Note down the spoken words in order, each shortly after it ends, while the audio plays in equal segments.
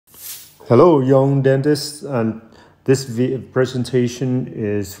Hello, young dentists, and this presentation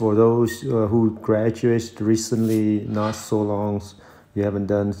is for those who graduated recently, not so long. You haven't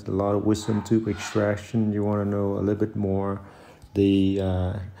done a lot of wisdom tooth extraction. You want to know a little bit more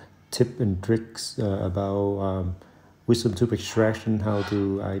the tip and tricks about wisdom tooth extraction, how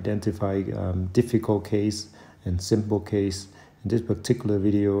to identify difficult case and simple case. In this particular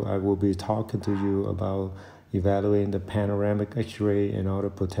video, I will be talking to you about evaluating the panoramic x-ray and all the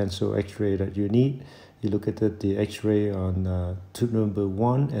potential x-ray that you need. You look at the x-ray on tooth number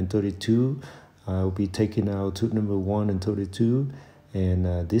 1 and 32. I'll be taking out tooth number 1 and 32,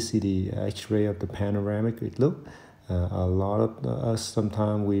 and this is the x-ray of the panoramic. Look, a lot of us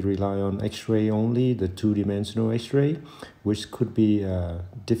sometimes we rely on x-ray only, the two-dimensional x-ray, which could be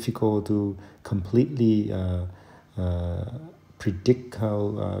difficult to completely predict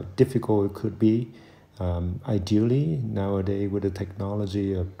how difficult it could be. Ideally, nowadays with the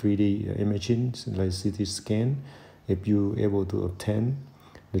technology of 3D imaging, like CT scan, if you're able to obtain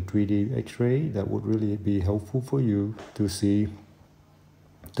the 3D X-ray, that would really be helpful for you to see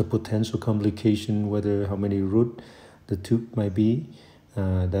the potential complication, whether how many root the tooth might be.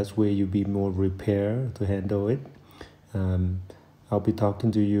 That's where you be more prepared to handle it. I'll be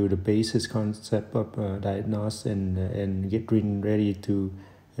talking to you the basic concept of diagnosis and getting ready to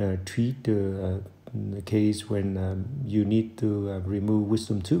treat the case when you need to remove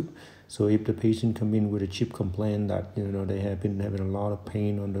wisdom tooth. So if the patient come in with a chip complaint that they have been having a lot of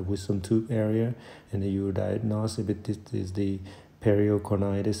pain on the wisdom tooth area, and you diagnose if it is the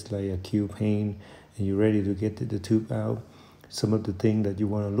perioconitis, like acute pain, and you're ready to get the tooth out, some of the things that you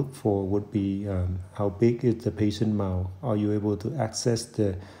want to look for would be how big is the patient mouth? Are you able to access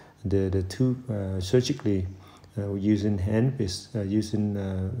the tooth surgically using handpiece, using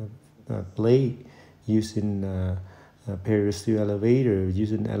blade, using periosteal elevator,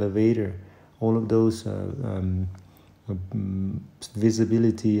 using elevator? All of those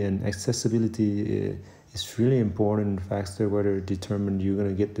visibility and accessibility is really important factor whether determine you're going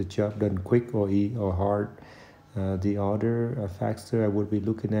to get the job done quick or hard. The other factor I would be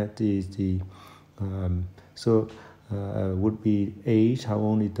looking at is would be age. How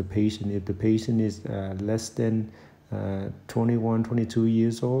old is the patient? If the patient is less than 21, 22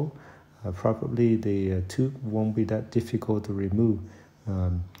 years old, probably the tooth won't be that difficult to remove.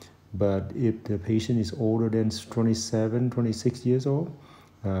 But if the patient is older than 27, 26 years old,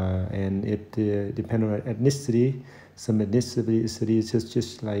 and it depends on ethnicity, some ethnicity is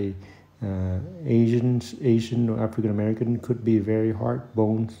just like Asian or African American could be very hard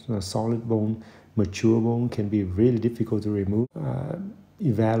bone, solid bone, mature bone can be really difficult to remove.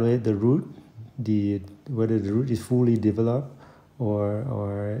 Evaluate the root, whether the root is fully developed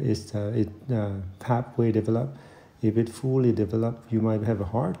or is it halfway developed. If it fully developed, you might have a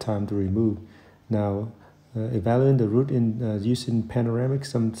hard time to remove. Now, evaluating the root in using panoramic,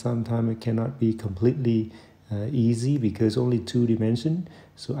 sometimes it cannot be completely easy because only 2 dimensions.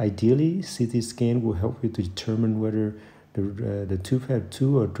 So ideally, CT scan will help you to determine whether the tooth have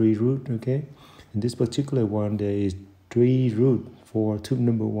 2 or 3 root. Okay, in this particular one, there is 3 root for tooth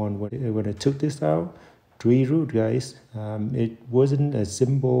number 1. When I took this out, 3 root, guys. It wasn't a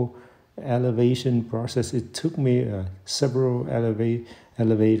simple elevation process. It took me several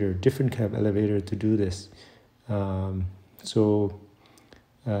different kind of elevator to do this.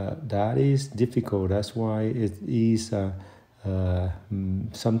 That is difficult. That's why it is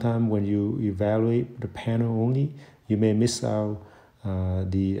sometimes when you evaluate the panel only, you may miss out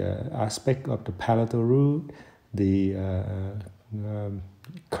the aspect of the palatal root, the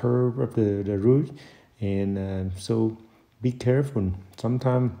curve of the root, and so be careful.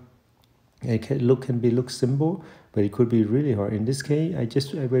 Sometimes it can look simple, but it could be really hard. In this case, I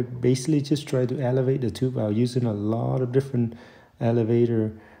basically just try to elevate the tooth out using a lot of different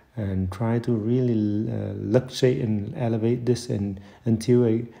elevator and try to really luxate and elevate this until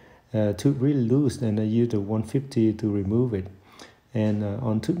a tooth really loose, and I use the 150 to remove it. And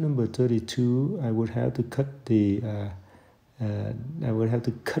on tooth number 32, I would have to cut the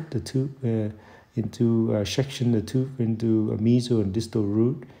tooth into section the tooth into a meso and distal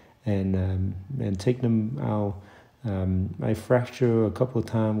root, and take them out. I fractured a couple of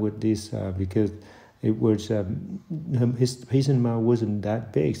times with this because it was his patient mouth wasn't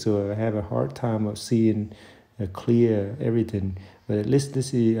that big, so I have a hard time of seeing clear everything. But at least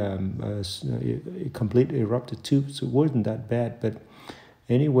this is a complete erupted tooth, so it wasn't that bad. But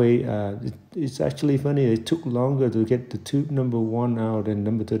anyway, it's actually funny. It took longer to get the tooth number 1 out than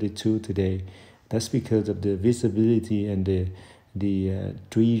number 32 today. That's because of the visibility and the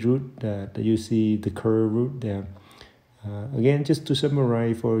 3 root that you see, the curve root there. Again, just to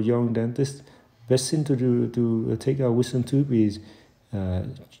summarize for young dentists, best thing to do to take our wisdom tooth is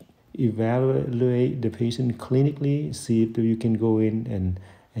evaluate the patient clinically, see if you can go in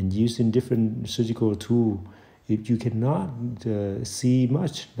and using different surgical tools. If you cannot see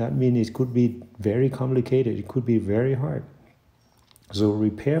much, that means it could be very complicated, it could be very hard. So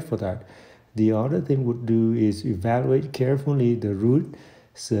prepare for that. The other thing would do is evaluate carefully the root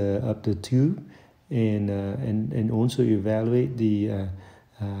of the tube, and also evaluate the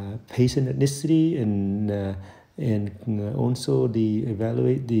patient ethnicity, and also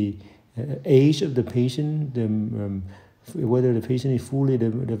evaluate the age of the patient, whether the patient is fully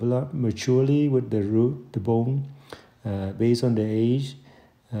developed maturely with the root, the bone, based on the age.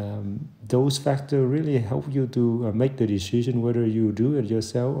 Those factors really help you to make the decision whether you do it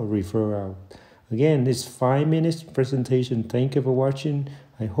yourself or refer out. Again, it's 5 minutes presentation. Thank you for watching.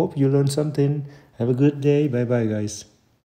 I hope you learned something. Have a good day. Bye bye, guys.